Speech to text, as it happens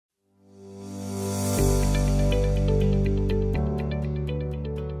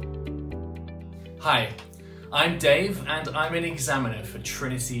Hi, I'm Dave and I'm an examiner for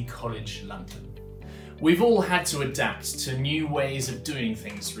Trinity College London. We've all had to adapt to new ways of doing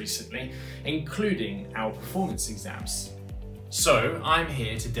things recently, including our performance exams. So I'm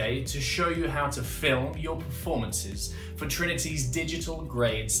here today to show you how to film your performances for Trinity's digital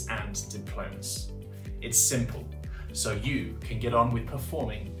grades and diplomas. It's simple, so you can get on with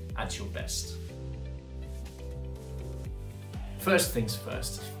performing at your best. First things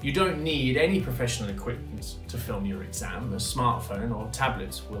first, you don't need any professional equipment to film your exam. A smartphone or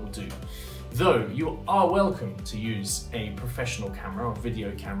tablet will do. Though you are welcome to use a professional camera or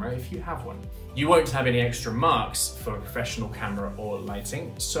video camera if you have one. You won't have any extra marks for a professional camera or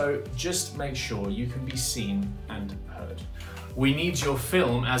lighting, so just make sure you can be seen and heard. We need your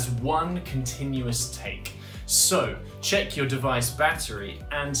film as one continuous take, so check your device battery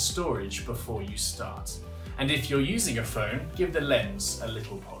and storage before you start. And if you're using a phone, give the lens a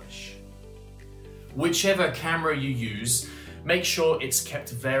little polish. Whichever camera you use, make sure it's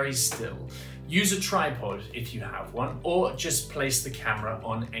kept very still. Use a tripod if you have one, or just place the camera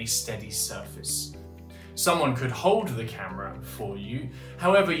on a steady surface. Someone could hold the camera for you.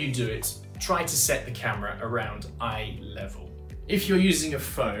 However you do it, try to set the camera around eye level. If you're using a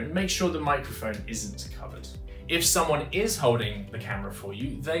phone, make sure the microphone isn't covered. If someone is holding the camera for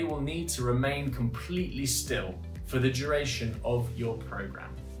you, they will need to remain completely still for the duration of your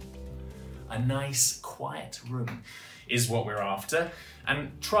program. A nice, quiet room is what we're after, and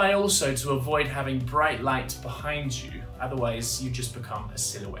try also to avoid having bright light behind you, otherwise you just become a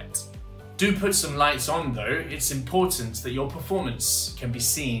silhouette. Do put some lights on though. It's important that your performance can be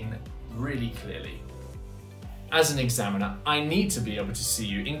seen really clearly. As an examiner, I need to be able to see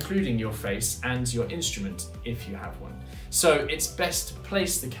you, including your face and your instrument if you have one. So it's best to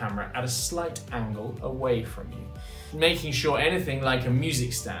place the camera at a slight angle away from you, making sure anything like a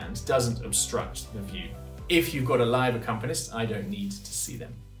music stand doesn't obstruct the view. If you've got a live accompanist, I don't need to see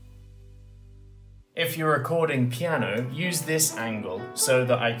them. If you're recording piano, use this angle so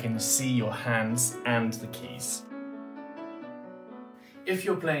that I can see your hands and the keys. If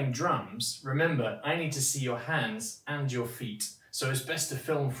you're playing drums, remember I need to see your hands and your feet, so it's best to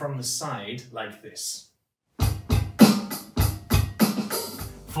film from the side like this.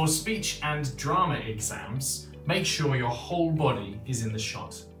 For speech and drama exams, make sure your whole body is in the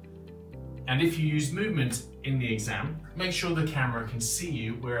shot. And if you use movement in the exam, make sure the camera can see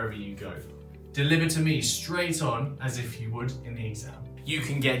you wherever you go. Deliver to me straight on as if you would in the exam. You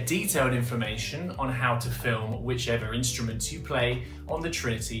can get detailed information on how to film whichever instruments you play on the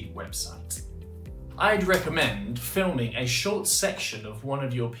Trinity website. I'd recommend filming a short section of one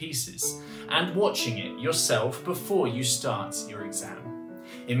of your pieces and watching it yourself before you start your exam.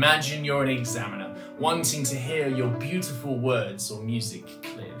 Imagine you're an examiner wanting to hear your beautiful words or music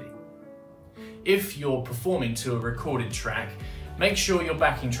clearly. If you're performing to a recorded track, make sure your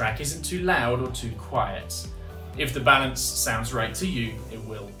backing track isn't too loud or too quiet. If the balance sounds right to you, it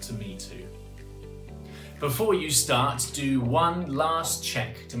will to me too. Before you start, do one last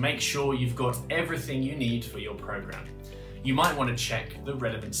check to make sure you've got everything you need for your program. You might want to check the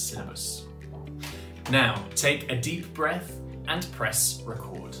relevant syllabus. Now, take a deep breath and press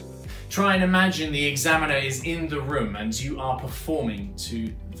record. Try and imagine the examiner is in the room and you are performing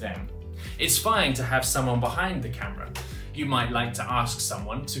to them. It's fine to have someone behind the camera. You might like to ask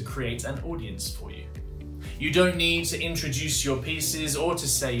someone to create an audience for you. You don't need to introduce your pieces or to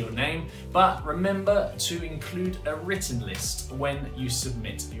say your name, but remember to include a written list when you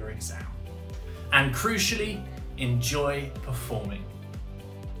submit your exam. And crucially, enjoy performing.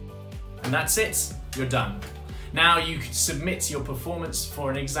 And that's it, you're done. Now you can submit your performance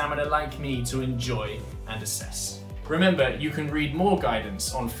for an examiner like me to enjoy and assess. Remember, you can read more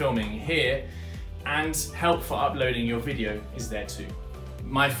guidance on filming here, and help for uploading your video is there too.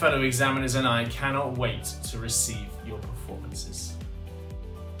 My fellow examiners and I cannot wait to receive your performances.